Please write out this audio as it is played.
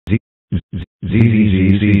Z.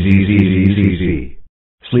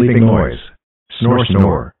 Sleeping noise.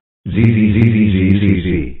 Snore.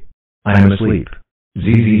 Z. I am asleep.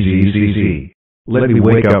 Z. Let me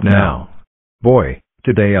wake up now. Boy,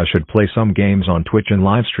 today I should play some games on Twitch and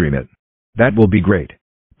livestream it. That will be great.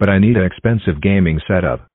 But I need an expensive gaming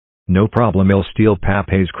setup. No problem, I'll steal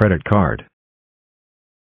Pape's credit card.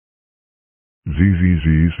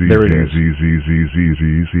 There it is.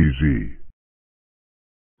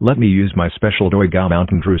 Let me use my special Doiga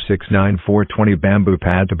Mountain Drew 69420 bamboo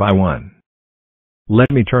pad to buy one. Let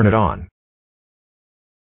me turn it on.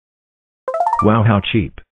 Wow, how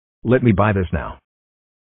cheap. Let me buy this now.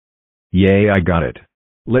 Yay, I got it.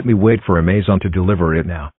 Let me wait for Amazon to deliver it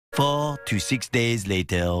now. 4 to 6 days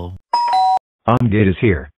later. Gate is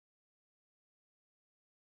here.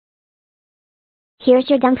 Here's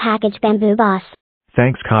your dump package, Bamboo Bose.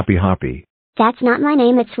 Thanks, Copy Hoppy. That's not my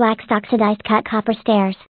name, it's waxed oxidized cut copper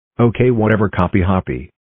stairs. Okay, whatever, Copy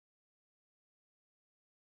Hoppy.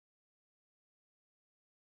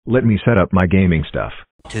 Let me set up my gaming stuff.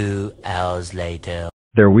 2 hours later.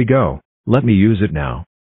 There we go. Let me use it now.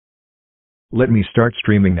 Let me start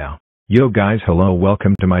streaming now. Yo guys, hello,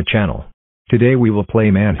 welcome to my channel. Today we will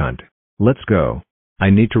play Manhunt. Let's go. I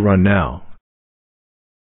need to run now.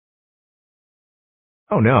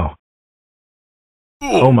 Oh no.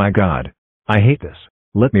 Oh my god. I hate this.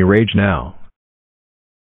 Let me rage now.